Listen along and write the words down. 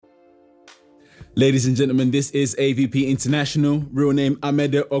Ladies and gentlemen, this is AVP International. Real name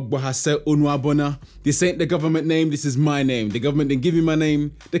Amede Ogbohase Onwabona. This ain't the government name, this is my name. The government didn't give me my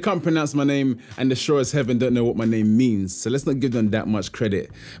name, they can't pronounce my name, and the sure as heaven don't know what my name means. So let's not give them that much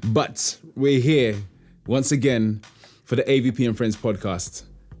credit. But we're here once again for the AVP and Friends podcast.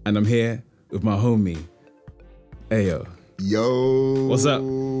 And I'm here with my homie, Ayo. Yo. What's up?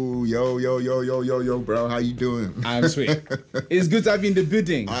 Yo, bro. How you doing? I'm sweet. It's good to have you in the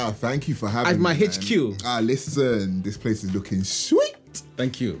building. Thank you for having At my me, HQ. man. Listen, this place is looking sweet.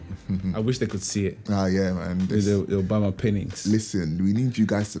 Thank you. I wish they could see it. Yeah, man. They'll buy my paintings. Listen, we need you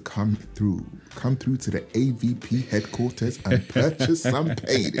guys to come through to the AVP headquarters and purchase some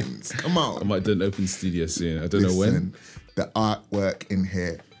paintings. Come I on. might do an open studio soon. I don't know when. The artwork in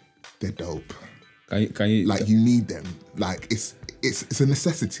here, they're dope. Can you Like, you need them. Like, it's a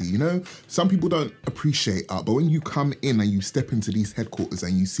necessity, you know? Some people don't appreciate art, but when you come in and you step into these headquarters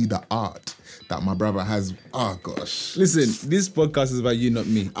and you see the art that my brother has, oh gosh. Listen, this podcast is about you, not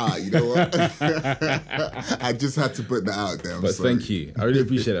me. You know what? I just had to put that out there. But thank you. I really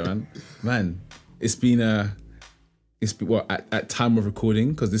appreciate it, man. Man, it's been at time of recording,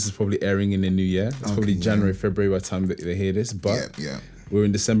 because this is probably airing in the new year. It's probably January, February by the time that they hear this. But yeah. We're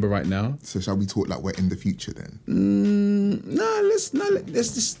in December right now. So shall we talk like we're in the future then? Let's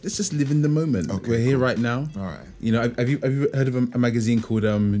just live in the moment. Okay, we're here right now. All right. You know, have you heard of a magazine called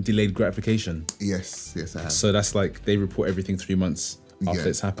Delayed Gratification? Yes, I have. So that's like they report everything 3 months after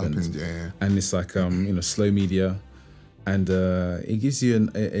it's happened. Yeah. And it's like slow media, and it gives you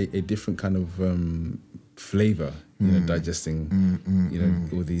a different kind of flavor. Digesting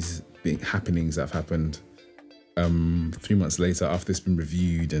all these big happenings that have happened. 3 months later, after it's been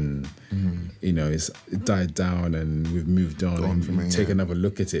reviewed and it died down and we've moved on and from it, take another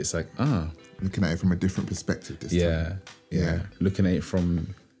look at it, it's like looking at it from a different perspective this time. Yeah. Looking at it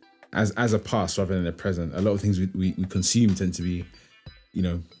from as a past rather than a present. A lot of things we consume tend to be,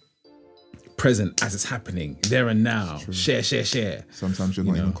 present as it's happening, there and now. Share. Sometimes you're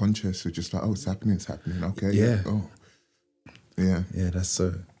not even conscious. You're just like, it's happening. Okay. Yeah. Oh. Yeah. Yeah, that's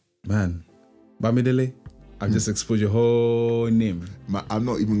so. Man. Bamidele, I've just exposed your whole name. I'm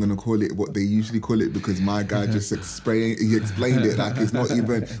not even going to call it what they usually call it, because my guy just explained it like it's not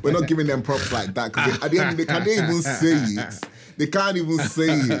even, we're not giving them props like that, because at the end they can't even say it. They can't even say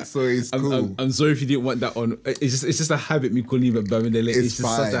it, so it's cool. I'm sorry if you didn't want that on. It's just a habit, me calling you Bamidele. It's just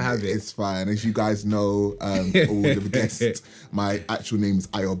fine. such a habit. It's fine. As you guys know, all the guests, my actual name is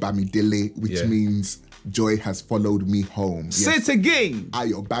Ayo Bamidele, which means joy has followed me home. Say it again.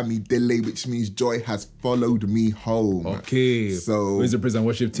 Ayo Bamidele, which means joy has followed me home. Okay. So where's the praise and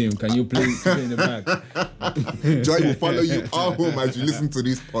worship team? Can you play it in the back? Joy will follow you home as you listen to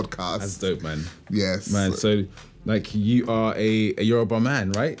these podcasts. That's dope, man. Yes. Man, so like you are a Yoruba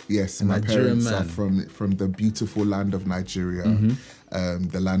man, right? Yes, a my Nigerian parents are from the beautiful land of Nigeria,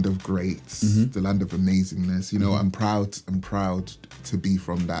 the land of greats, the land of amazingness. I'm proud to be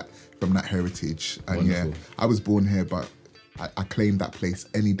from that heritage. And Wonderful. I was born here, but I claim that place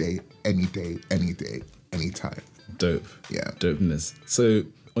any day, anytime. Dope. Yeah. Dopeness. So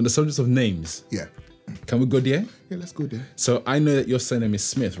on the subject of names, Yeah. can we go there? Yeah, let's go there. So I know that your surname is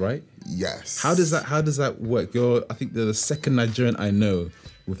Smith, right? Yes. How does that work? I think they're the second Nigerian I know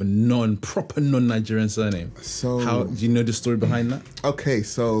with a proper non-Nigerian surname. So how do you know the story behind that? Okay,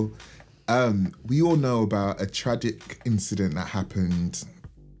 so we all know about a tragic incident that happened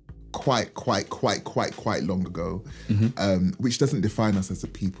quite long ago, which doesn't define us as a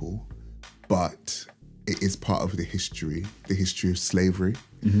people, but it is part of the history of slavery.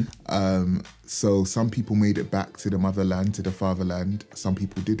 So some people made it back to the motherland, to the fatherland. Some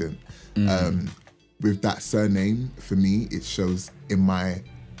people didn't. With that surname, for me, it shows in my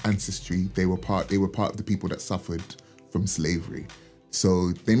ancestry they were part of the people that suffered from slavery.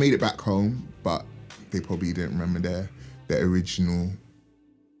 So they made it back home, but they probably didn't remember their original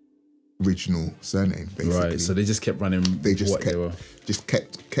surname, basically. Right, so they just kept running. They just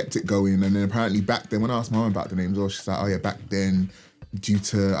kept it going. And then apparently back then, when I asked my mum about the names, she's like, oh yeah, back then, due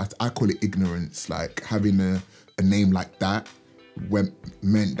to, I call it ignorance, like having a name like that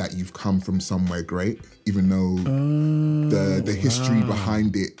meant that you've come from somewhere great, even though the history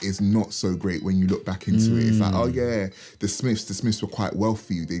behind it is not so great when you look back into it. It's like, oh yeah, the Smiths were quite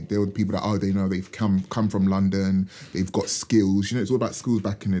wealthy. They were the people that, they've come from London, they've got skills. It's all about skills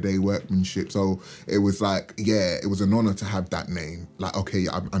back in the day, workmanship. So it was like, yeah, it was an honor to have that name. Like, okay,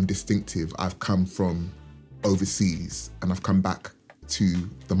 I'm distinctive. I've come from overseas and I've come back to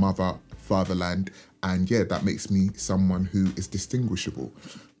the fatherland. And yeah, that makes me someone who is distinguishable.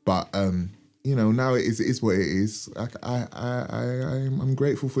 But now it is what it is. I'm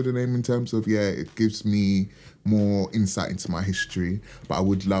grateful for the name in terms of, it gives me more insight into my history, but I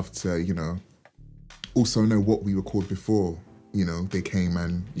would love to, also know what we were called before, they came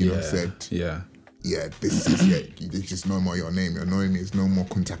and, said, this is, there's just no more your name. Your name is no more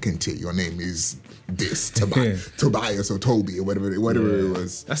Kunta Kinte. Your name is this, Tobias or Toby or whatever it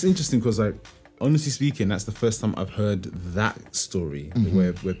was. That's interesting because, like, honestly speaking, that's the first time I've heard that story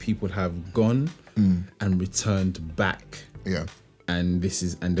where people have gone and returned back. Yeah. And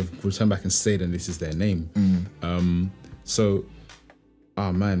they've returned back and stayed, and this is their name. So,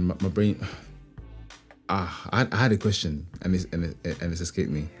 man, my brain. I had a question, and it's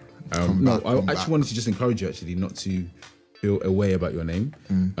escaped me. I actually wanted to just encourage you actually not to feel a way about your name,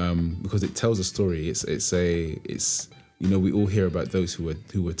 because it tells a story. It's we all hear about those who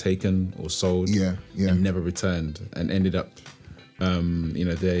were taken or sold, and never returned, and ended up,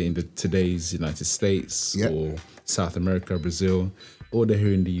 they're in today's United States or South America, Brazil, or they're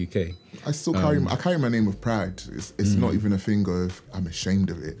here in the UK. I still carry my name with pride. It's not even a thing of I'm ashamed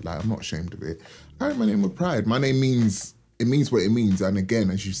of it. Like, I'm not ashamed of it. I carry my name with pride. My name means what it means, and again,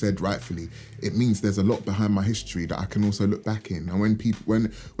 as you said rightfully, it means there's a lot behind my history that I can also look back in. And when people,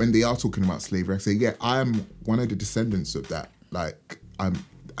 when they are talking about slavery, I say, I'm one of the descendants of that. Like,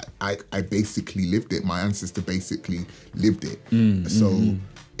 I basically lived it. My ancestor basically lived it. So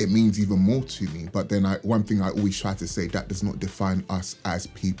it means even more to me. But then one thing I always try to say, that does not define us as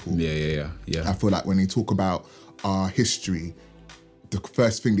people. Yeah. I feel like when they talk about our history, the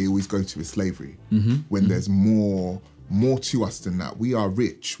first thing they always go to is slavery. When there's more to us than that. We are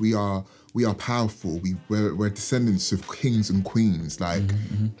rich. We are powerful. We're descendants of kings and queens. Like,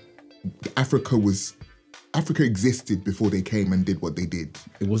 Africa existed before they came and did what they did.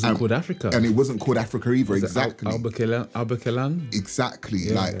 It wasn't called Africa. And it wasn't called Africa either. Exactly. Albekelan? Exactly.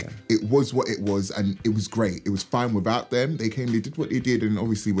 It was what it was, and it was great. It was fine without them. They came, they did what they did, and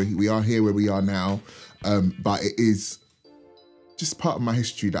obviously we are here where we are now. But it is just part of my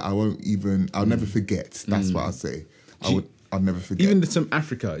history that I'll never forget. That's what I'll say. I'll never forget. Even the term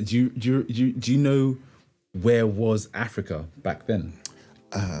Africa, do you know where was Africa back then?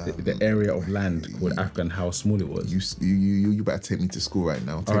 The area of land called Africa and how small it was. You better take me to school right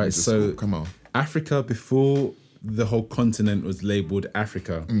now. All right, so school. Come on. Africa, before the whole continent was labeled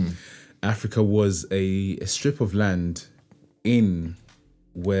Africa, Africa was a strip of land in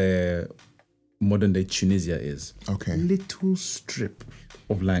where modern day Tunisia is. Okay. Little strip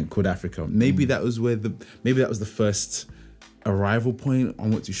of land called Africa. Maybe that was the first arrival point. I'm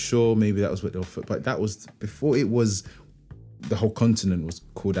not too sure. Maybe that was what but that was before it was the whole continent was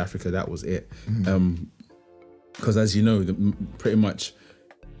called Africa. That was it. Because as you know, pretty much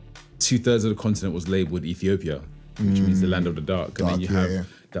 2/3 of the continent was labeled Ethiopia, which means the land of the dark. And then you have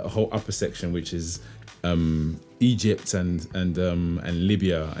that whole upper section, which is Egypt and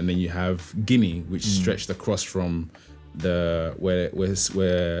Libya, and then you have Guinea, which stretched across from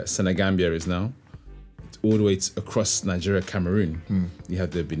where Senegambia is now, all the way across Nigeria, Cameroon. You have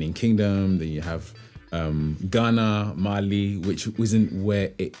the Benin Kingdom, then you have Ghana, Mali, which isn't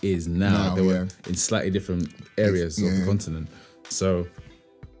where it is now. They were in slightly different areas of the continent. So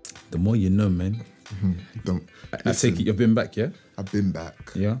the more you know, man. I take it you've been back, yeah? I've been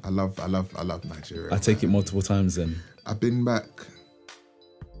back. Yeah. I love Nigeria. I take it multiple times then. I've been back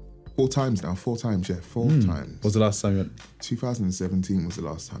 4 times now. 4 times, yeah. 4 times. What was the last time you went? 2017 was the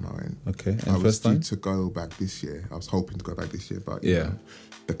last time I went. Okay. And I was first time? due to go back this year. I was hoping to go back this year, but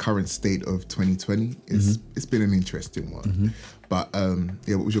the current state of 2020 is it's been an interesting one. But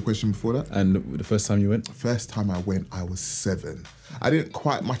what was your question before that? And the first time you went? First time I went, I was 7. I didn't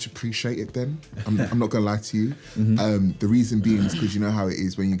quite much appreciate it then. I'm not gonna lie to you. The reason being is because you know how it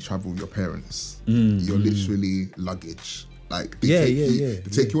is when you travel with your parents. You're literally luggage. Like they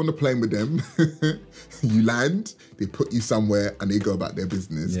take you on the plane with them. You land, they put you somewhere, and they go about their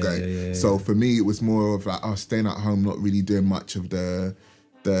business. So for me, it was more of like staying at home, not really doing much of the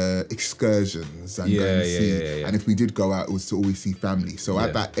excursions and going to see. And if we did go out, it was to always see family. So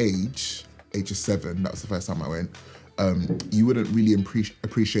at that age of 7, that was the first time I went. You wouldn't really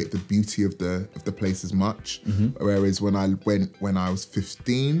appreciate the beauty of the place as much. Whereas when I went when I was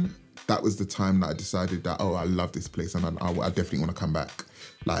 15, that was the time that I decided that I love this place and I definitely want to come back.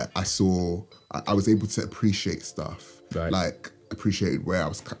 Like I was able to appreciate stuff. Right. Like appreciate where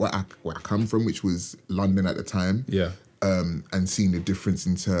I come from, which was London at the time. Yeah. And seeing the difference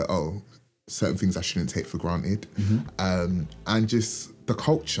into certain things I shouldn't take for granted, and just the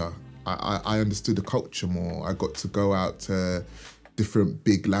culture. I understood the culture more. I got to go out to different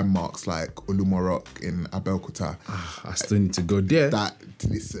big landmarks like Olumọ Rock in Abeokuta. I still need to go there.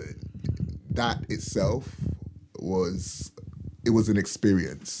 Listen, that itself was an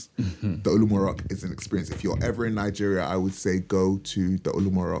experience. The Olumo Rock is an experience. If you're ever in Nigeria, I would say go to the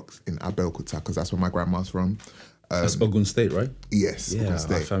Olumo Rocks in Abeokuta, because that's where my grandma's from. That's Ogun State, right? Yes, Yeah, Ogun our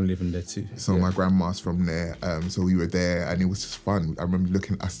State. family living there too. So my grandma's from there. So we were there, and it was just fun. I remember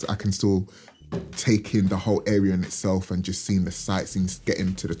I can still take in the whole area in itself and just seeing the sights and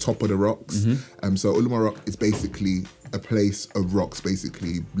getting to the top of the rocks. So Olumo Rock is basically a place of rocks,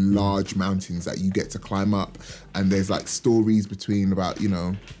 basically large mountains that you get to climb up, and there's like stories between about, you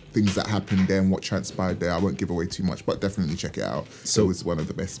know, things that happened there and what transpired there. I won't give away too much, but definitely check it out. So it was one of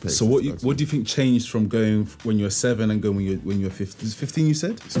the best places. So what do you think changed from going when you were 7 and going when you were 15? Is it 15 you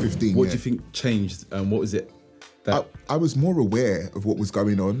said? It's 15. What do you think changed, and what was it that I was more aware of what was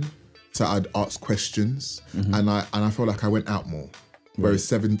going on, so I'd ask questions, and I felt like I went out more. Whereas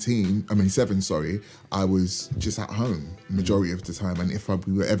 7, I was just at home majority of the time, and if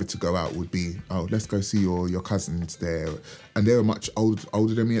we were ever to go out, would be, oh, let's go see your cousins there, and they were much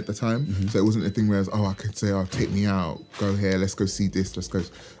older than me at the time, so it wasn't a thing where I was, I could say, oh, take me out, go here, let's go see this, let's go.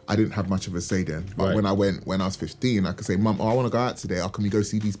 I didn't have much of a say then, but when I was 15, I could say, Mum, I want to go out today, can we go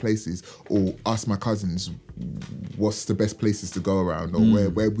see these places, or ask my cousins what's the best places to go around, or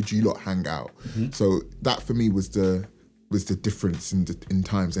where would you lot hang out. So that for me was the difference in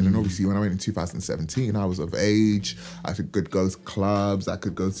times. And then obviously when I went in 2017, I was of age. I could go to clubs. I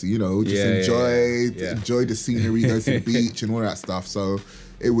could go to, you know, just enjoy the scenery, go to the beach and all that stuff. So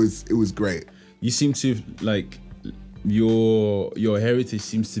it was great. you seem to like your heritage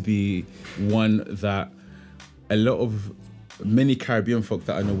seems to be one that a lot of many Caribbean folk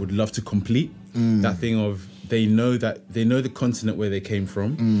that I know would love to complete. That thing of they know the continent where they came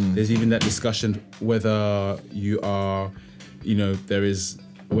from. There's even that discussion whether you are,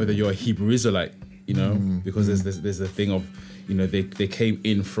 whether you're a Hebrew Israelite, because there's a thing of, they came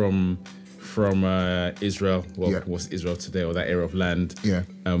in from Israel, what's Israel today, or that area of land,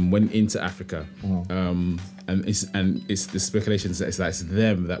 went into Africa, and it's the speculations that it's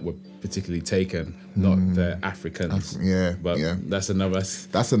them that were particularly taken, not the Africans. That's another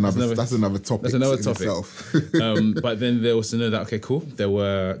topic. That's another topic. Itself. But then they also know that they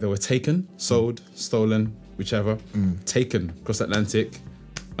were taken, sold, stolen, whichever, taken across Atlantic,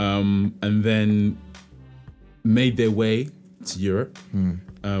 and then made their way to Europe.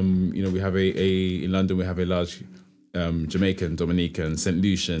 We have in London we have a large Jamaican, Dominican, St.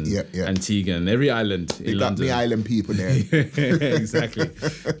 Lucian, Antiguan, every island in London. The island people there. Exactly.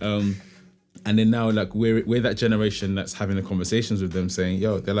 And then now, like, we're that generation that's having the conversations with them, saying,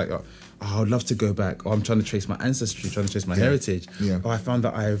 they're like, I would love to go back. I'm trying to trace my ancestry, trying to trace my heritage. I found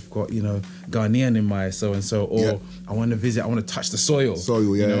that I've got, Ghanaian in my so-and-so, or I want to visit, I want to touch the soil.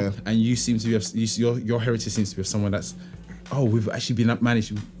 And you seem to be, your heritage seems to be of someone that's, we've actually been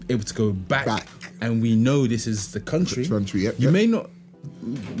able to go back, and we know this is the country. You may not,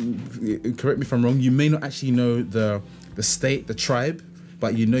 correct me if I'm wrong, you may not actually know the state, the tribe,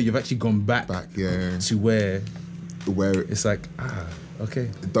 but you've actually gone back to where it's like, okay.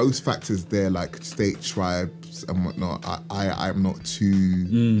 Those factors there, like state, tribes and whatnot, I'm not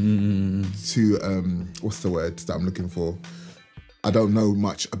too what's the word that I'm looking for? I don't know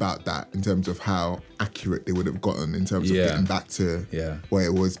much about that in terms of how accurate they would have gotten in terms of getting back to where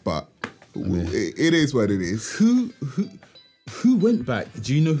it was, but it is what it is. Who went back?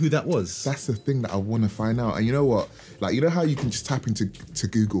 Do you know who that was? That's the thing that I want to find out. And you know what? Like, you know how you can just tap into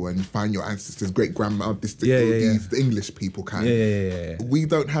Google and find your ancestors, great grandma, the English people can. We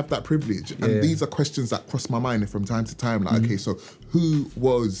don't have that privilege. And these are questions that cross my mind from time to time. Like, okay, so who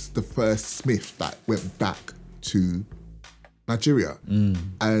was the first Smith that went back to Nigeria?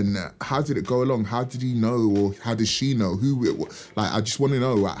 And how did it go along? How did he know, or how did she know who it was? Like, I just want to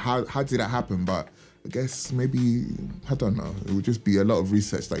know, like, how did that happen? But I guess maybe, I don't know, it would just be a lot of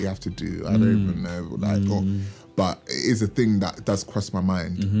research that you have to do. I don't even know, but it is a thing that does cross my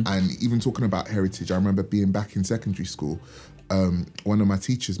mind. And even talking about heritage, I remember being back in secondary school, one of my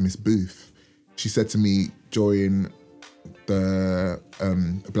teachers, Miss Booth, she said to me during the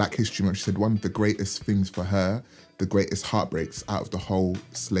Black History Month, she said one of the greatest things for her, the greatest heartbreaks out of the whole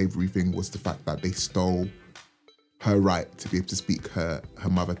slavery thing, was the fact that they stole her right to be able to speak her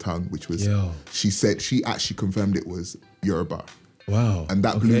mother tongue, which was, she said, she actually confirmed it was Yoruba. Wow. And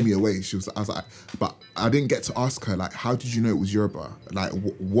that blew me away. I was like, but I didn't get to ask her, like, how did you know it was Yoruba? Like,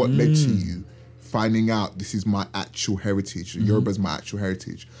 what led to you finding out this is my actual heritage? Yoruba's my actual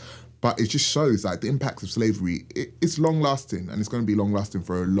heritage. But it just shows like the impacts of slavery. It's long lasting, and it's going to be long lasting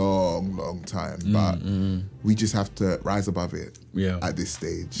for a long, long time. But we just have to rise above it at this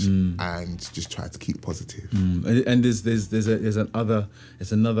stage and just try to keep positive. And there's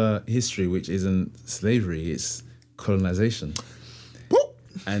another history which isn't slavery; it's colonization.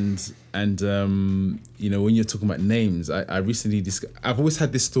 And you know, when you're talking about names, I recently I've always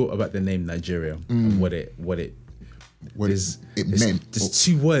had this thought about the name Nigeria and what it meant. There's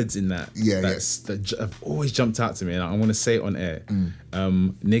two words in that that have always jumped out to me, and I want to say it on air.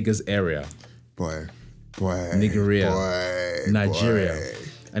 Niggas area, Nigeria, Nigeria.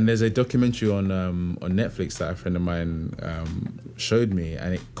 And there's a documentary on Netflix that a friend of mine showed me,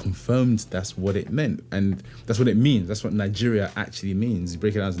 and it confirmed that's what it meant, and that's what it means. That's what Nigeria actually means. You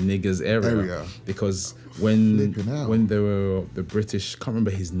break it down as niggas area. Because when there were the British, can't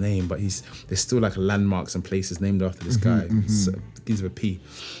remember his name, but there's still like landmarks and places named after this guy. So, begins with a P.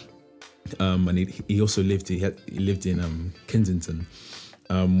 And he also lived in Kensington.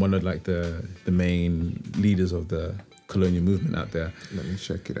 One of like the main leaders of the colonial movement out there. Let me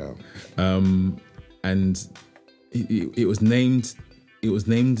check it out. And it was named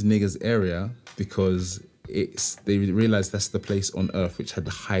Niggas Area because they realized that's the place on earth which had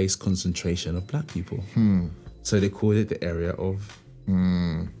the highest concentration of black people. So they called it the area of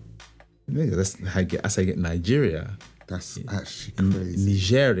niggas. That's how you get Nigeria. That's actually crazy.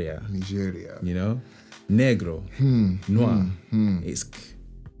 Nigeria. You know? Negro. Noir. It's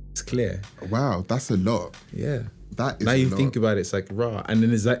clear. Wow, that's a lot. Yeah. That is now you think about it, it's like raw, and then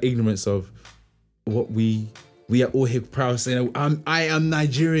there's that ignorance of what we are all here proud saying, I am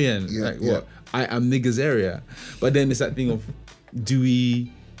Nigerian. What? I am niggas area. But then it's that thing of do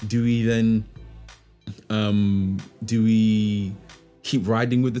we keep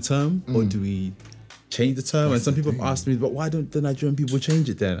riding with the term or do we change the term? And some people have asked me, but why don't the Nigerian people change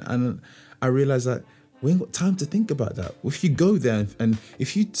it then? And I realized that we ain't got time to think about that. If you go there and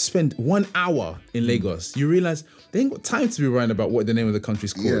if you spend 1 hour in Lagos, you realize they ain't got time to be worrying about what the name of the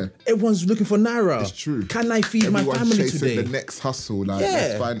country's called. Yeah. Everyone's looking for Naira. It's true. Can I feed my family chasing today? The next hustle, like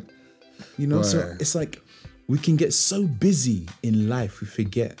that's fine. You know, so it's like we can get so busy in life we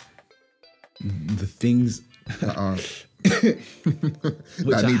forget the things that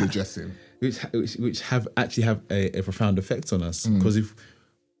need addressing, which have a profound effect on us. Because if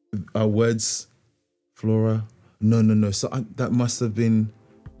our words. Flora? No. So that must have been.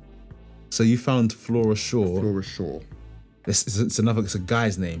 So you found Flora Shaw. Flora Shaw. It's a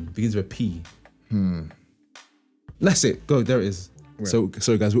guy's name. Begins with a P. That's it. Go. There it is. Where? So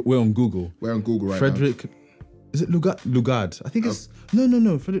sorry guys, we're on Google. We're on Google right Frederick, now. Is it Lugard? I think it's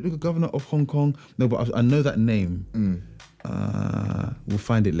no. Frederick Lugard, governor of Hong Kong. No, but I know that name. We'll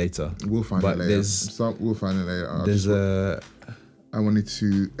find it later. We'll find it later. We'll find it later. There's a. I wanted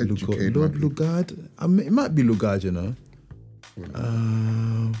to educate Lord Lugard. It might be Lugard, you know.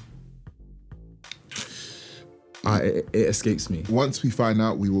 It escapes me. Once we find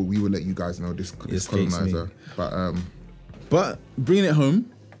out, we will let you guys know this colonizer. But bringing it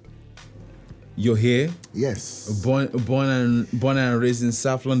home, you're here. Yes. Born and raised in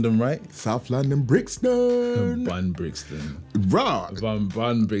South London, right? South London, Brixton. Bun Brixton. Raw.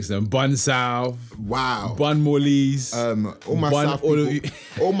 Bun Brixton. Bun South. Wow. Bun Morleys. All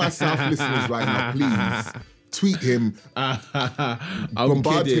my South listeners right now, please tweet him.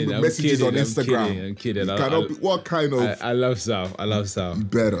 Bombard him with messages on Instagram. I'm kidding. What kind of? I love South. You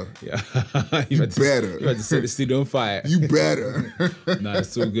better. Yeah. You better. You had to set the studio on fire. You better. Nah, it's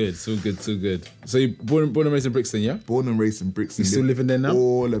so good. So you born and raised in Brixton, yeah? Born and raised in Brixton. You still living there now?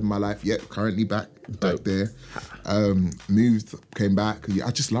 All of my life. Yep, currently back there. Moved, came back.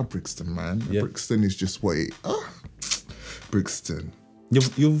 I just love Brixton, man. Yep. Brixton is just what it. Brixton.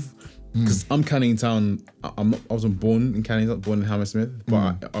 You've. Because I'm Canning Town. I wasn't born in Canning Town, born in Hammersmith,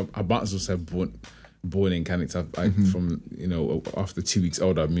 but I might as well say born in Canning Town. From after 2 weeks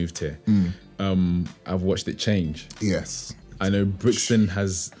old, I moved here. I've watched it change. Yes. I know Brixton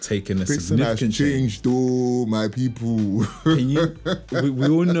has taken a Brixton significant has changed, though, my people. Can you? We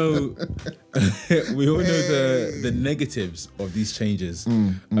all know. We all know the negatives of these changes.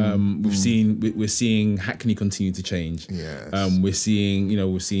 We're seeing Hackney continue to change. Yes. We're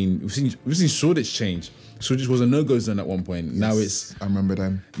seeing Shoreditch change. Shoreditch was a no-go zone at one point. Yes, now it's. I remember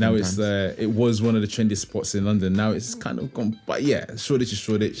them. Now it's it was one of the trendiest spots in London. Now it's kind of gone. But yeah, Shoreditch is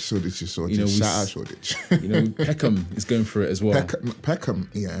Shoreditch. Shoreditch is Shoreditch. Shout out Shoreditch. Peckham is going for it as well. Peckham,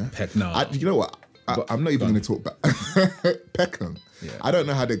 yeah. You know what? I'm not even going to talk about Peckham. Yeah. I don't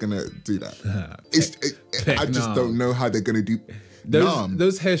know how they're going to do that. I just don't know how they're going to do.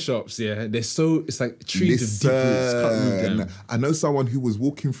 Those hair shops, yeah, they're so, it's like trees of deep roots. Can't move them. I know someone who was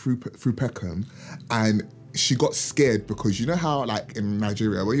walking through Peckham, and she got scared because you know how like in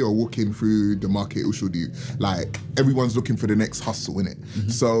Nigeria when you're walking through the market Ushudu, like everyone's looking for the next hustle,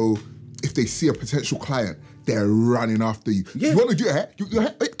 innit? So if they see a potential client, they're running after you. Yeah. You want to do your hair? Your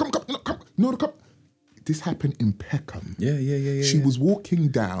hair? Hey, come. No, come. This happened in Peckham. Yeah. She was walking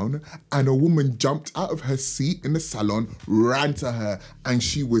down and a woman jumped out of her seat in the salon, ran to her, and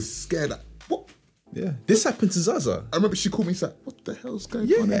she was scared. What? Yeah. This happened to Zaza. I remember she called me and said, what the hell's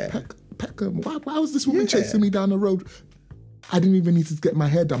going on in Peckham? Why was this woman Yeah. chasing me down the road? I didn't even need to get my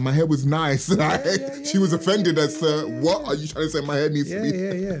hair done. My hair was nice. She was offended as to, what are you trying to say my hair needs to be?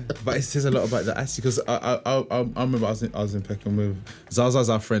 Yeah. But it says a lot about that actually, because I remember I was in Peckham with Zaza's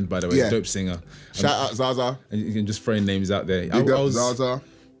our friend, by the way, dope singer. Shout out Zaza. And you can just throwing names out there. Big I up was Zaza.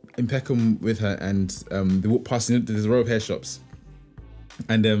 in Peckham with her, and they walked past. There's a row of hair shops,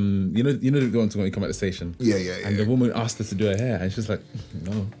 and you know the one when you come at the station. Yeah. And the woman asked her to do her hair, and she's like,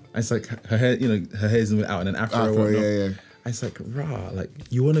 no. And it's like her hair, her hair's out in an afro. Afro, or whatnot. yeah. And it's like, like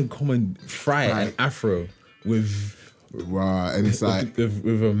you want to come and fry an afro with. Right, and it's like with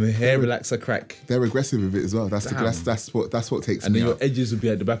a hair relaxer crack, they're aggressive with it as well. That's what takes and me then your out. edges would be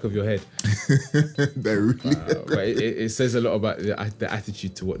at the back of your head. They're really But it says a lot about the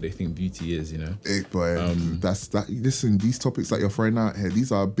attitude to what they think beauty is, you know. boy. That's that. Listen, these topics that you're throwing out here,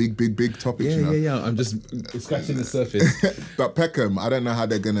 these are big topics. Yeah, you know? yeah. I'm just scratching the surface. But Peckham, I don't know how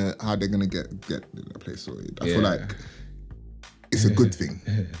they're gonna get the place sorted. I feel like it's a good thing.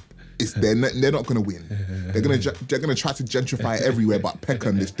 They're not going to win. They're going to try to gentrify it everywhere, but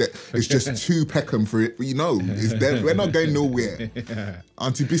Peckham, it's just too Peckham for it. You know, we're not going nowhere.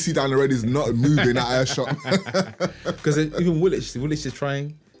 Auntie Bissy down the road is not moving at her shop. Because even Woolwich is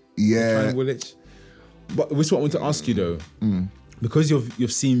trying. Yeah. Trying Woolwich. But this is what I want to ask you though, because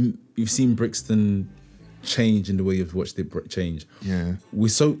you've seen Brixton change in the way you've watched it change. Yeah.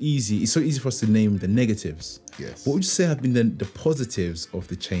 It's so easy for us to name the negatives. Yes. What would you say have been the positives of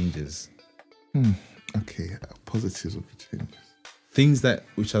the changes? Okay, positives of the changes. Things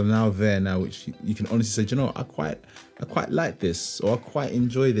which are now there now, which you can honestly say, do you know, I quite like this, or I quite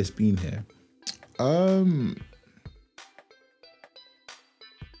enjoy this being here. I'm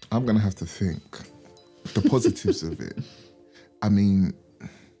gonna have to think. The positives of it. I mean,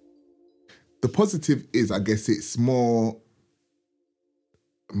 the positive is, I guess, it's more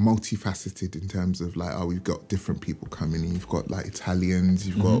multifaceted in terms of like, we've got different people coming in. You've got like Italians,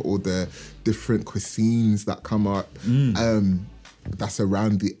 you've got all the different cuisines that come up that's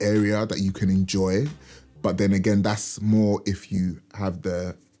around the area that you can enjoy. But then again, that's more if you have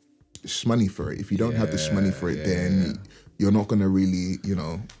the shmoney for it. If you don't have the shmoney for it, then you're not gonna really,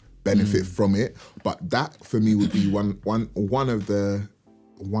 benefit from it. But that for me would be one of the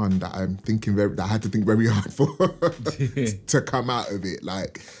one that I'm thinking that I had to think very hard for to come out of it.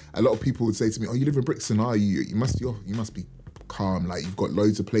 Like a lot of people would say to me, "Oh, you live in Brixton, are you? You must be calm. Like you've got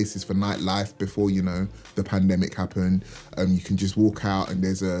loads of places for nightlife before the pandemic happened. You can just walk out and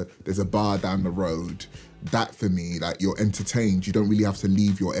there's a bar down the road." That for me, like you're entertained. You don't really have to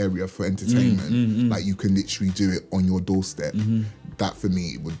leave your area for entertainment. Like you can literally do it on your doorstep. That for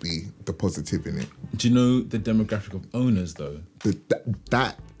me would be the positive in it. Do you know the demographic of owners though?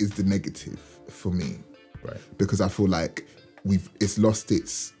 That is the negative for me, right? Because I feel like it's lost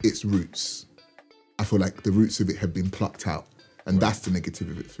its roots. I feel like the roots of it have been plucked out, and that's the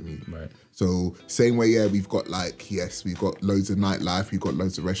negative of it for me. Right. So same way, we've got we've got loads of nightlife, we've got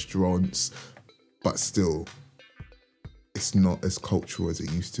loads of restaurants, but still, it's not as cultural as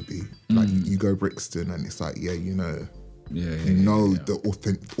it used to be. Like you go Brixton, and it's like the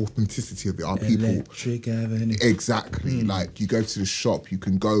authenticity of it. Our people. Electric Avenue. Exactly. Like you go to the shop, you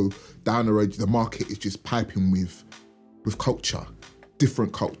can go down the road. The market is just piping with culture,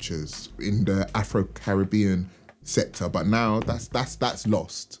 different cultures in the Afro-Caribbean sector. But now that's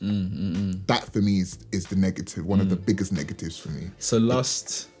lost. That for me is the negative. One of the biggest negatives for me. So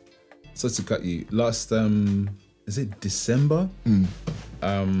to cut you, is it December?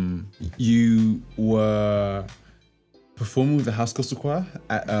 You were performing with the House Gospel Choir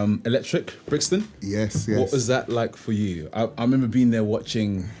at Electric Brixton. Yes. What was that like for you? I remember being there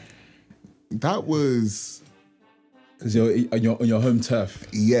watching. That was because you're on your home turf.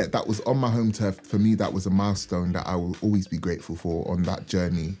 Yeah, that was on my home turf. For me, that was a milestone that I will always be grateful for on that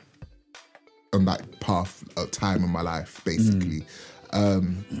journey, on that path of time in my life, basically.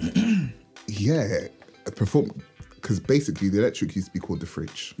 because basically the electric used to be called the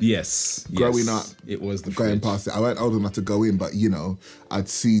fridge. Yes. Growing up, it was the going fridge. past it, I weren't old enough to go in, but you know, I'd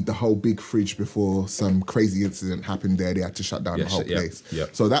see the whole big fridge before some crazy incident happened there. They had to shut down the whole place.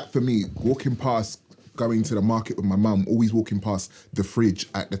 Yep. So that for me, walking past, going to the market with my mum, always walking past the fridge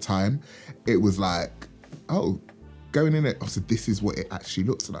at the time, it was like, oh, going in it. Oh, so this is what it actually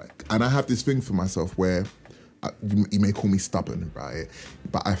looks like. And I have this thing for myself where you may call me stubborn, right?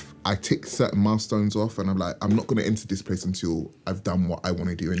 But I tick certain milestones off, and I'm like, I'm not going to enter this place until I've done what I want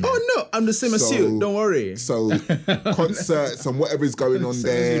to do in there. Oh no, I'm the same as you. Don't worry. So concerts and whatever's going on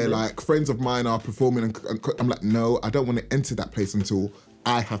there, like friends of mine are performing, and I'm like, no, I don't want to enter that place until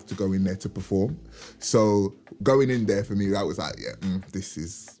I have to go in there to perform. So going in there for me, that was like, it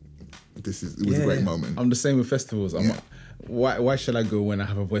was a great moment. I'm the same with festivals. Why should I go when I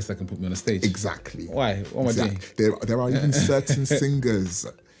have a voice that can put me on a stage? Exactly. Why? What am I doing? There are even certain singers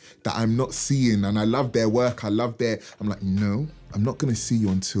that I'm not seeing, and I love their work. I'm like, no, I'm not going to see you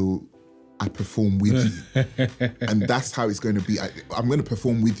until I perform with you. And that's how it's going to be. I'm going to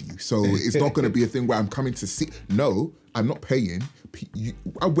perform with you. So it's not going to be a thing where I'm coming to see. No, I'm not paying.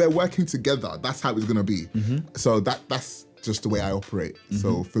 We're working together. That's how it's going to be. Mm-hmm. So that's just the way I operate. Mm-hmm.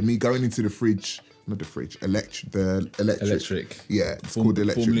 So for me, going into the fridge, not the fridge, the electric. Yeah, it's called the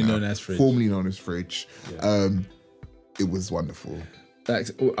electric formerly now. known as fridge. Formerly known as fridge. Yeah. It was wonderful. I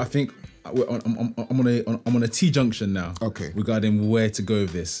think I'm on a T junction now. Okay. Regarding where to go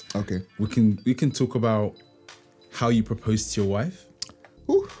with this. Okay. We can talk about how you proposed to your wife.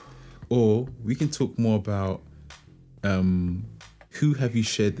 Ooh. Or we can talk more about who have you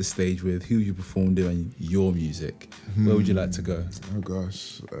shared the stage with, who you performed in your music. Where would you like to go? Oh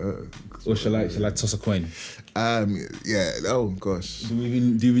gosh. Or shall I toss a coin? Yeah. Oh gosh. Do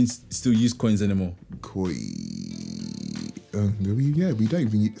you even still use coins anymore? We don't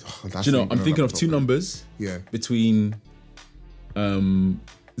even use... Do you know, I'm thinking of two numbers. Yeah. Between 0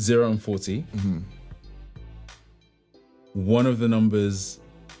 and 40. Mm-hmm. One of the numbers,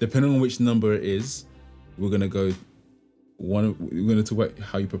 depending on which number it is, we're going to talk about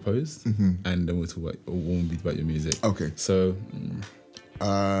how you proposed, mm-hmm. and then we'll talk about one bit about your music. Okay. So...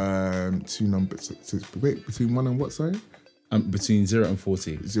 two numbers. So wait, between 1 and what, sorry? Between 0 and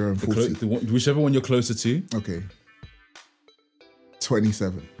 40. 0 and 40. Whichever one you're closer to. Okay.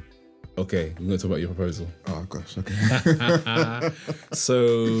 27. Okay, we're going to talk about your proposal. Oh gosh, okay.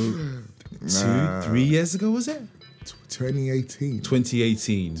 So, 3 years ago, was it? 2018.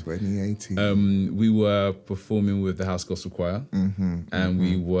 2018. We were performing with the House Gospel Choir, and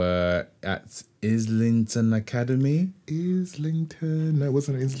we were at Islington Academy. Islington? No, it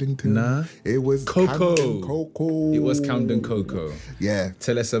wasn't Islington. Nah. It was Coco. Camden Coco. It was Camden Coco. Yeah.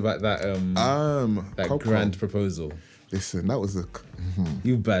 Tell us about that Coco. grand proposal. Listen, that was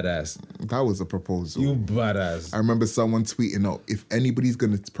You badass. That was a proposal. You badass. I remember someone tweeting out, if anybody's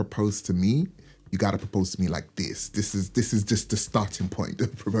gonna propose to me, you gotta propose to me like this. This is just the starting point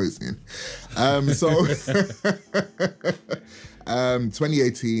of proposing.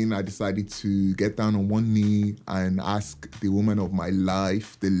 2018, I decided to get down on one knee and ask the woman of my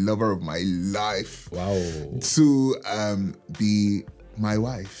life, the lover of my life, to be my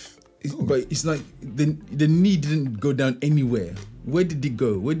wife. But it's like the knee didn't go down anywhere. Where did it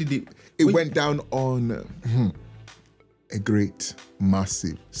go? It went down on a great,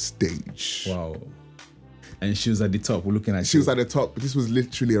 massive stage. Wow. And she was at the top. We're looking at She was at the top. This was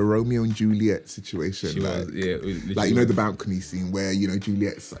literally a Romeo and Juliet situation. Like, you know, the balcony scene where, you know,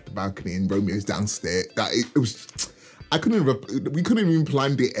 Juliet's at the balcony and Romeo's downstairs. It was... we couldn't even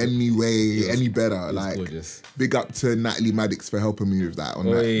plan it any better. Like, gorgeous. Big up to Natalie Maddox for helping me with that on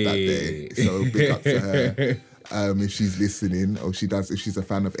that day. So big up to her. If she's listening, or if she's a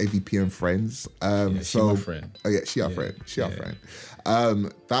fan of AVP and Friends. She's my friend. Oh yeah, she our friend. Our friend.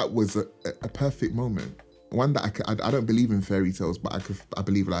 That was a perfect moment. One that I don't believe in fairy tales, but I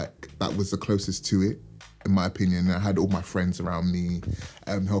believe like that was the closest to it, in my opinion. And I had all my friends around me,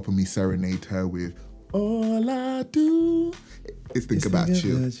 helping me serenade her with "All I Do Is Think About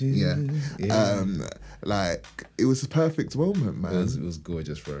You." Yeah. Like, it was a perfect moment, man. It was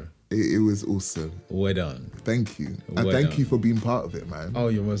gorgeous, bro. It was awesome. Well done. Thank you. And thank you for being part of it, man. Oh,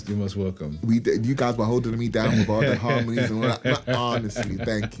 you're most welcome. You guys were holding me down with all the harmonies and all that. Honestly,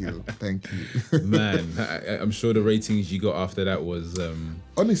 thank you. Man, I'm sure the ratings you got after that was...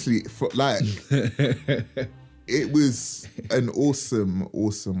 Honestly, it was an awesome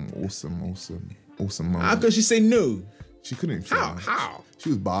moment. How could she say no? She couldn't. Say How? no. How? She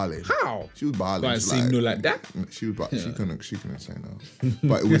was barling. How? She was barling. Go and She's say no like that? She was, she couldn't say no.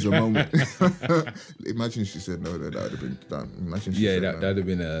 But it was a moment. Imagine she said no, that would have been done. Imagine she said that no. that'd have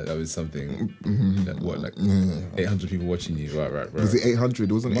been that was something. That, what, like 800 people watching you? Right. Was it 800?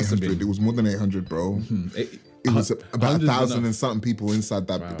 It wasn't Must have 800. been. It was more than 800, bro. It was about 1,000 and something people inside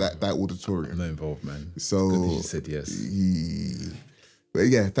that auditorium. I'm not involved, man. So Good that you said yes. But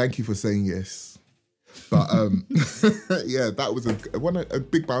yeah, thank you for saying yes. But yeah, that was a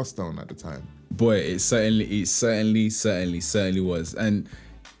big milestone at the time. Boy, it certainly was. And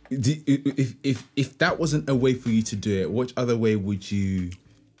if that wasn't a way for you to do it, what other way would you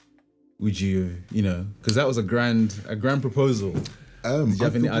know? Because that was a grand proposal. Did you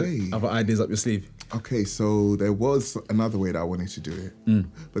have any other ideas up your sleeve? Okay, so there was another way that I wanted to do it,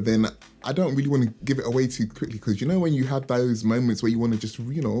 but then I don't really want to give it away too quickly, because you know when you have those moments where you want to just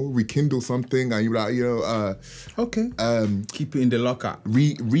rekindle something and you're like okay, keep it in the locker,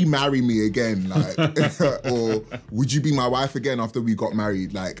 remarry me again, like, or would you be my wife again after we got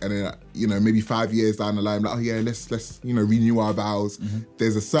married, like, and then maybe 5 years down the line, like, oh yeah, let's renew our vows.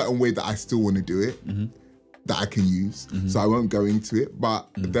 There's a certain way that I still want to do it. That I can use, so I won't go into it. But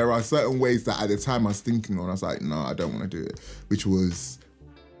there are certain ways that at the time I was thinking on, I was like, no, I don't want to do it, which was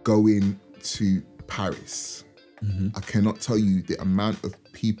going to Paris. I cannot tell you the amount of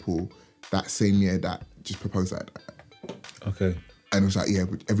people that same year that just proposed like that. Okay. And it was like, yeah,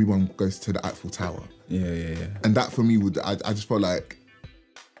 everyone goes to the Eiffel Tower. Yeah. And that for me, I just felt like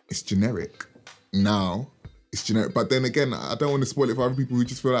it's generic. Now, it's generic, but then again, I don't want to spoil it for other people who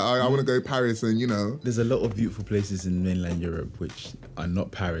just feel like, I want to go to Paris and There's a lot of beautiful places in mainland Europe which are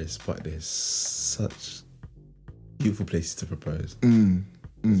not Paris, but there's such beautiful places to propose.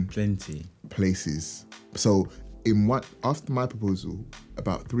 There's plenty. Places. So after my proposal,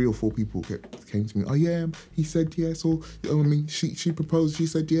 about 3 or 4 people came to me, oh yeah, he said yes, or she proposed, she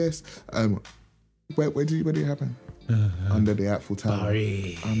said yes. Where did it happen? Under the Eiffel Tower.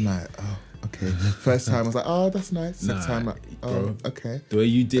 Paris. I'm like, oh, okay. First time I was like, oh, that's nice. Second time, like, oh, bro, okay. The way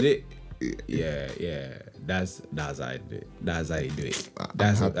you did it, yeah. That's how I do it. That's how you do it.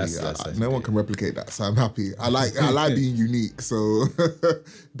 I'm happy. No one can replicate that, so I'm happy. I like being unique, so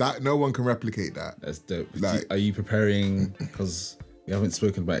that no one can replicate that. That's dope. Are you preparing? Because we haven't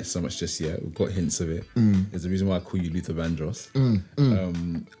spoken about it so much just yet. We've got hints of it. There's a reason why I call you Luther Vandross.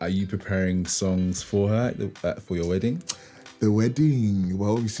 Are you preparing songs for her for your wedding? The wedding,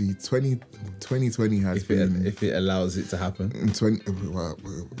 well, obviously 2020 has been... If it allows it to happen.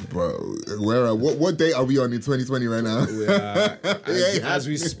 Bro, what date are we on in 2020 right now? As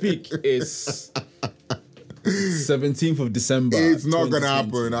we speak, it's 17th of December. It's not going to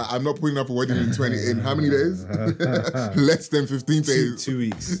happen. I'm not putting up a wedding in how many days? Less than 15 days. 2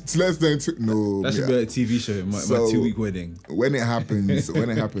 weeks. It's less than 2. No. That should be a TV show, my 2-week wedding. When it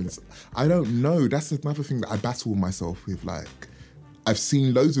happens, I don't know. That's another thing that I battle myself with. Like, I've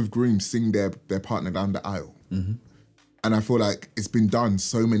seen loads of grooms sing their partner down the aisle. And I feel like it's been done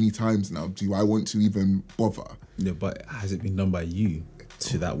so many times now. Do I want to even bother? Yeah, but has it been done by you?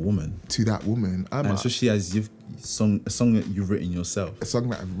 To that woman. And especially as a song that you've written yourself. A song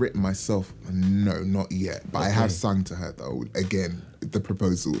that I've written myself? No, not yet. But I have sung to her though. Again, the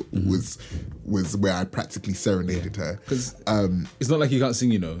proposal was where I practically serenaded her. Because it's not like you can't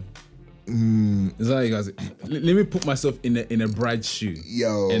sing, It's not like you guys. Let me put myself in a bride's shoe.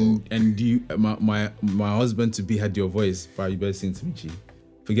 Yo. And you, my husband to be had your voice, but you better sing to me, G.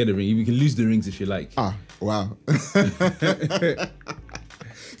 Forget the ring. You can lose the rings if you like. Ah, wow.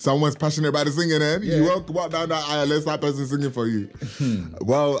 Someone's passionate about the singing, then you walk down that aisle, let that person singing for you.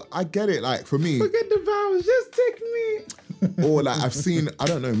 Well, I get it. Like for me, forget the vows, just take me. Or like I've seen, I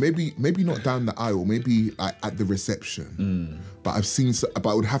don't know, maybe not down the aisle, maybe like at the reception. But I've seen,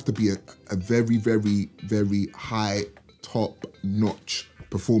 but it would have to be a very, very, very high, top-notch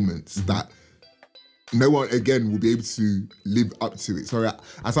performance that no one again will be able to live up to it. Sorry,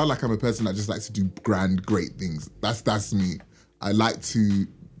 I sound like I'm a person that just likes to do grand, great things. That's me. I like to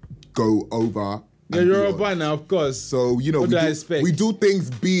go over. Yeah, you're a boy now, of course. So we do things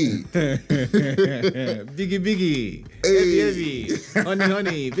big. Biggie, heavy,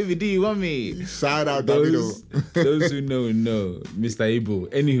 honey, baby, do you want me? Shout out, Davido. Those who know, Mr. Abel.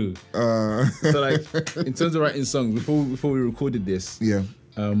 Anywho, so like in terms of writing songs, before we recorded this,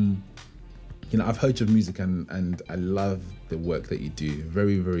 I've heard your music and I love the work that you do.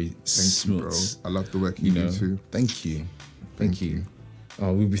 Very, very smooth. Thank you, bro. I love the work you do too. Thank you.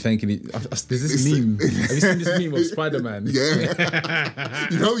 Oh, we'll be thanking it. There's this meme. Have you seen this meme of Spider-Man? Yeah.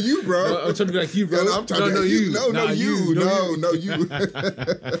 No, you, bro. No, I'm trying to be like you, bro. Yeah, I'm trying to be you. No, you.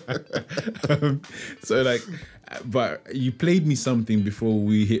 So like, but you played me something before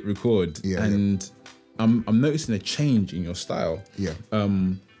we hit record, and I'm noticing a change in your style. Yeah.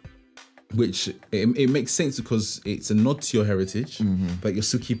 Which it makes sense because it's a nod to your heritage, but you're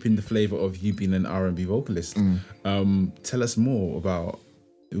still keeping the flavor of you being an R&B vocalist. Tell us more about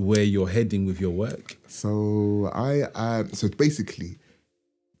where you're heading with your work. So so basically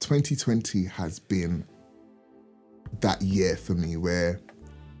 2020 has been that year for me where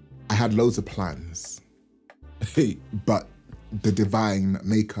I had loads of plans, but the divine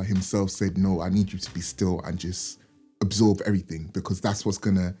maker himself said, no, I need you to be still and just absorb everything, because that's what's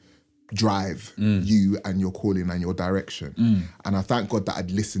gonna drive you and your calling and your direction. And I thank God that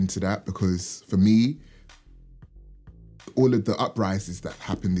I'd listened to that, because for me, all of the uprises that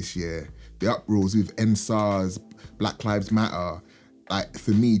happened this year, the uproars with NSARS, Black Lives Matter, like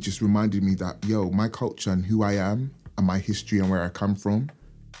for me, just reminded me that, yo, my culture and who I am and my history and where I come from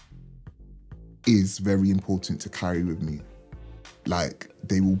is very important to carry with me. Like,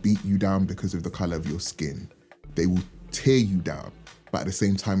 they will beat you down because of the color of your skin. They will tear you down, but at the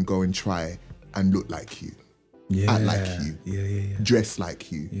same time go and try and look like you, act like you, dress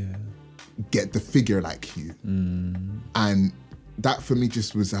like you, get the figure like you. And that for me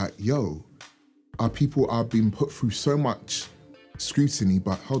just was like, yo, our people are being put through so much scrutiny,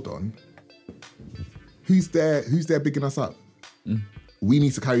 but hold on, who's there bigging us up? We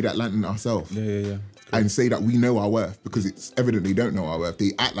need to carry that lantern ourselves. And say that we know our worth, because it's evident they don't know our worth.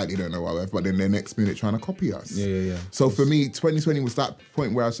 They act like they don't know our worth, but then the next minute trying to copy us. So for me, 2020 was that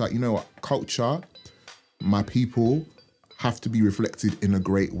point where I was like, you know what, culture, my people have to be reflected in a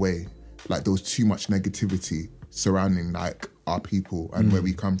great way. Like, there was too much negativity surrounding like our people and where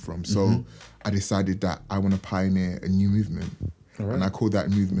we come from. So I decided that I want to pioneer a new movement. And I call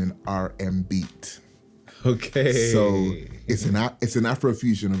that movement RM Beat. Okay. So it's an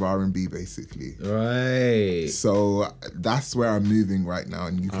Afrofusion of R&B, basically. Right. So that's where I'm moving right now,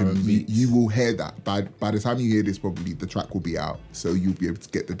 and you will hear that by the time you hear this, probably the track will be out, so you'll be able to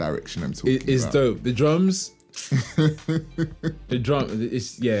get the direction I'm talking about. It's dope. The drums,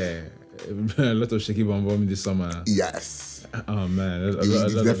 it's a lot of shaky bum bum this summer. Yes. Oh man,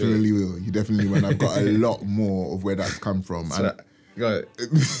 You definitely will. You definitely will. And I've got a lot more of where that's come from. So, God,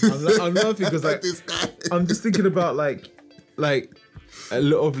 I'm laughing because like I'm just thinking about like a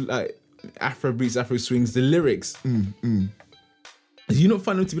lot of like Afro beats, Afro swings, the lyrics. Do you not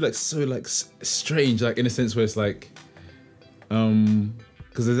find them to be like so like strange, like in a sense where it's like,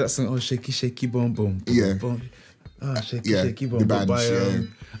 because there's that song, oh shaky shaky boom boom, boom, boom. Oh shaky shaky boom boom,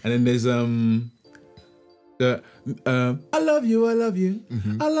 and then there's I love you, I love you,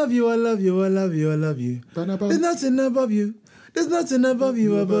 I love you, I love you, I love you, I love you. There's nothing above you. There's nothing above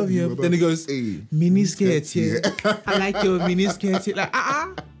you, above you. Then he goes, mini skirt, I like your mini skirt. Like,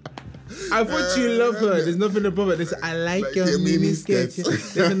 I thought you love her. There's nothing above it. There's, I like your mini skirt.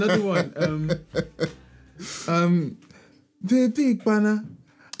 There's another one. The big banner.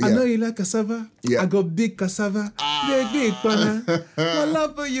 I know you like cassava. I got big cassava. The big banner. My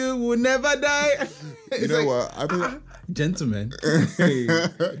love for you will never die. You know what? Gentleman.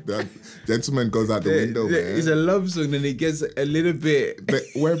 That gentleman goes out the window, man. It's a love song, and it gets a little bit. But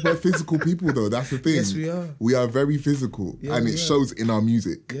we're physical people, though. That's the thing. Yes, we are. We are very physical, and it shows in our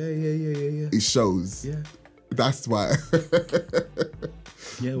music. Yeah. It shows. Yeah. That's why.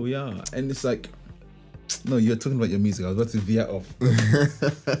 Yeah, we are, and it's like. No, you're talking about your music. I was about to veer off.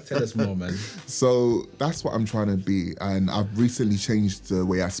 Tell us more, man. So that's what I'm trying to be, and I've recently changed the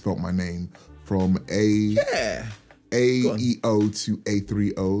way I spelt my name from A-E-O to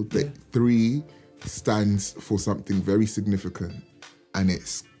A3O. The 3 stands for something very significant, and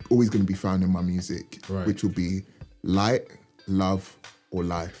it's always going to be found in my music, which will be light, love, or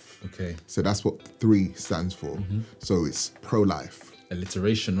life. Okay. So that's what 3 stands for. So it's pro-life.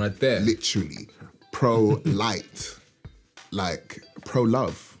 Alliteration right there. Literally. Pro-light, like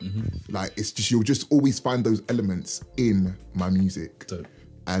pro-love. Like, it's just, you'll just always find those elements in my music. Dope.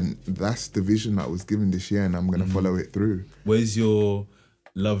 And that's the vision that I was given this year, and I'm going to follow it through. Where's your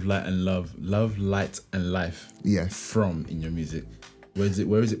love, light, and life from in your music? Where is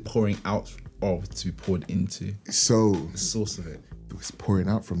it pouring out of to be poured into? So the source of it. It's pouring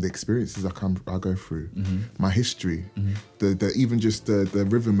out from the experiences I go through, my history, the even just the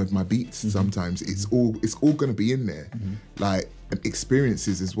rhythm of my beats. Sometimes it's all going to be in there, like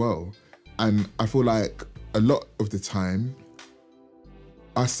experiences as well. And I feel like a lot of the time,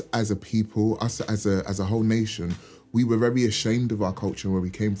 us as a people, us as a whole nation, we were very ashamed of our culture and where we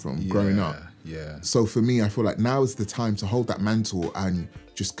came from growing up. Yeah. So for me, I feel like now is the time to hold that mantle and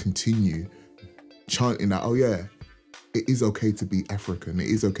just continue chanting that, oh yeah, it is okay to be African. It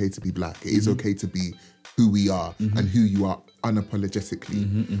is okay to be black. It is okay to be who we are and who you are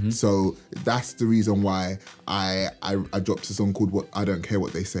unapologetically. So that's the reason why I dropped a song called I Don't Care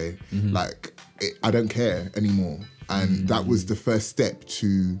What They Say. Like, I don't care anymore. And that was the first step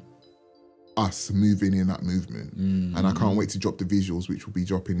to us moving in that movement. And I can't wait to drop the visuals, which will be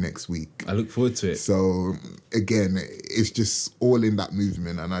dropping next week. I look forward to it. So again, it's just all in that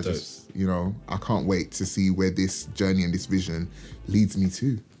movement. And I just, you know, I can't wait to see where this journey and this vision leads me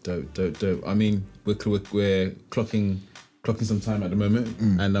to. Dope. I mean, we're clocking some time at the moment,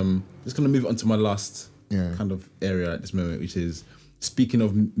 and I'm just gonna move on to my last kind of area at this moment, which is speaking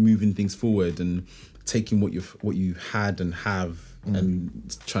of moving things forward and taking what you had and have,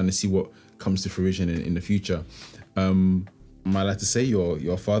 and trying to see what comes to fruition in the future. Am I allowed to say you're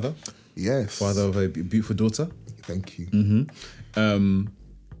a father? Yes. Father of a beautiful daughter. Thank you.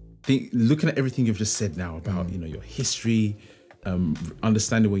 Looking at everything you've just said now about your history,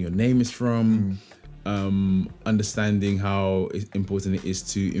 understanding where your name is from, understanding how important it is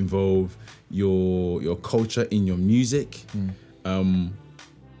to involve your culture in your music, and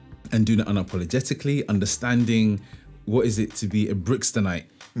doing it unapologetically, understanding what is it to be a Brixtonite,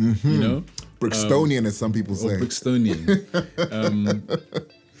 Brixtonian, as some people say. Or Brixtonian.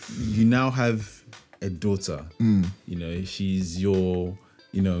 You now have a daughter. She's your,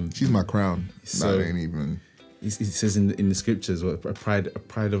 she's my crown. So, that ain't even. It says in the scriptures, what pride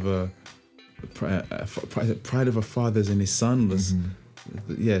of a father's in his son was,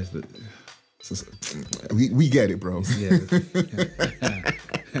 we get it, bro.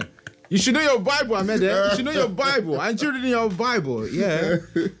 You should know your Bible, Ahmed. You should know your Bible. Aren't you reading your Bible? Yeah.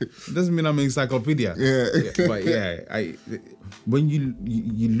 It doesn't mean I'm an encyclopedia. But when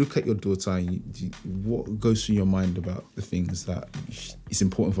you look at your daughter, what goes through your mind about the things that it's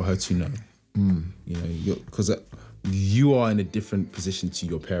important for her to know? Because you are in a different position to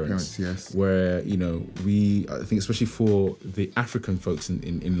your parents. Yes. Where, I think especially for the African folks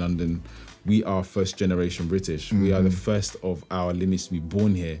in London, we are first generation British. We are the first of our lineage to be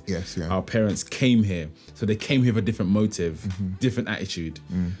born here. Yes, yeah. Our parents came here. So they came here with a different motive, different attitude.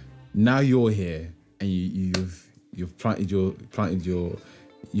 Now you're here and you've embedded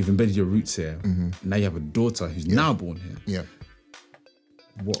your roots here. Now you have a daughter who's now born here. Yeah.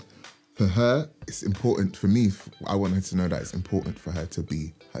 What? For her, it's important for me. I want her to know that it's important for her to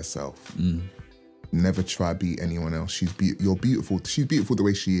be herself. Never try be anyone else. You're beautiful. She's beautiful the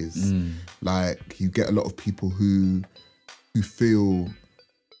way she is. Like, you get a lot of people who feel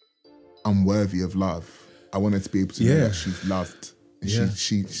unworthy of love. I want her to be able to know that she's loved. And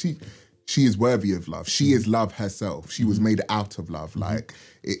she is worthy of love. She is love herself. She was made out of love. Like,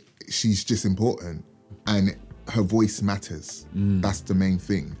 she's just important, and her voice matters. That's the main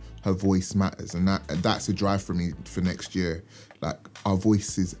thing. Her voice matters, and that's a drive for me for next year. Like, our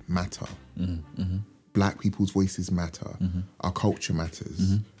voices matter. Black people's voices matter. Our culture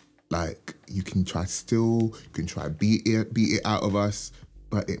matters. Like, you can try beat it out of us,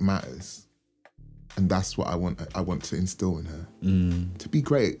 but it matters. And that's what I want to instill in her. To be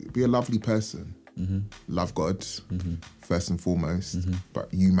great, be a lovely person. Love God first and foremost,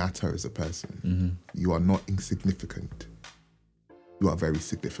 but you matter as a person. You are not insignificant. You are very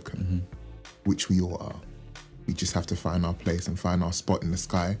significant, which we all are. We just have to find our place and find our spot in the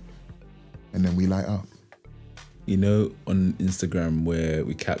sky, and then we light up. On Instagram where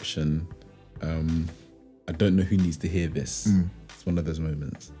we caption, I don't know who needs to hear this. It's one of those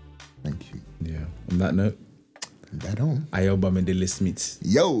moments. Thank you. Yeah. On that note, Ayo Bamidele Smith.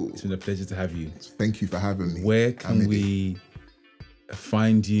 Yo! It's been a pleasure to have you. Thank you for having me. Where can we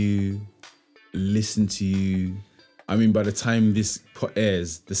find you, listen to you? I mean, by the time this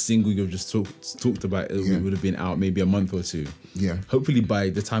airs, the single you've just talked about it would have been out maybe a month or two. Yeah. Hopefully by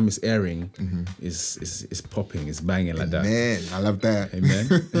the time it's airing, it's popping, it's banging like that. Amen. I love that. Amen.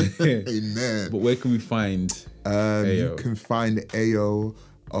 Amen. But where can we find Ayo? You can find Ayo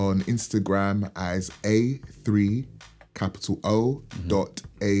on Instagram as A3 capital O dot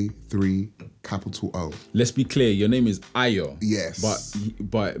A3 capital O. Let's be clear, your name is Ayo. Yes.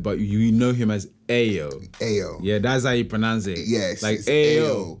 But you know him as Ayo. Ayo. Yeah, that's how you pronounce it. Yes. Like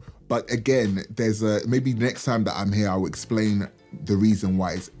Ayo. But again, maybe next time that I'm here, I'll explain the reason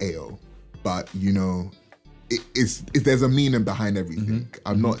why it's Ayo. But there's a meaning behind everything.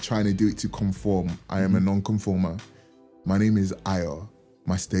 I'm not trying to do it to conform. I am a non-conformer. My name is Ayo.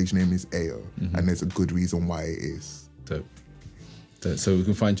 My stage name is Ayo. And there's a good reason why it is. So we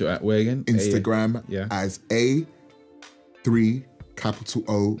can find you at where again? Instagram as 3 capital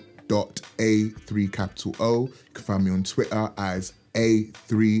O dot A3 capital O. You can find me on Twitter as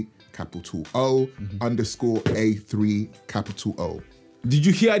A3 capital O underscore A3 capital O. Did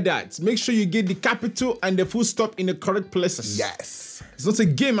you hear that? Make sure you get the capital and the full stop in the correct places. Yes. It's not a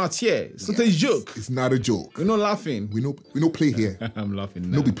game out here. It's not a joke. It's not a joke. We're not laughing. We no play here. I'm laughing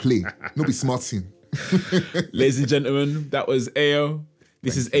now. No be play. No be smarting. Ladies and gentlemen, that was AO.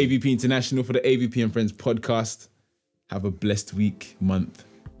 This is AVP International for the AVP and Friends podcast. Have a blessed week, month,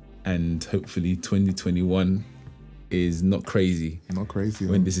 and hopefully 2021 is not crazy. Not crazy.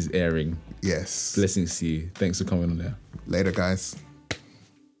 When this is airing. Yes. Blessings to you. Thanks for coming on there. Later, guys.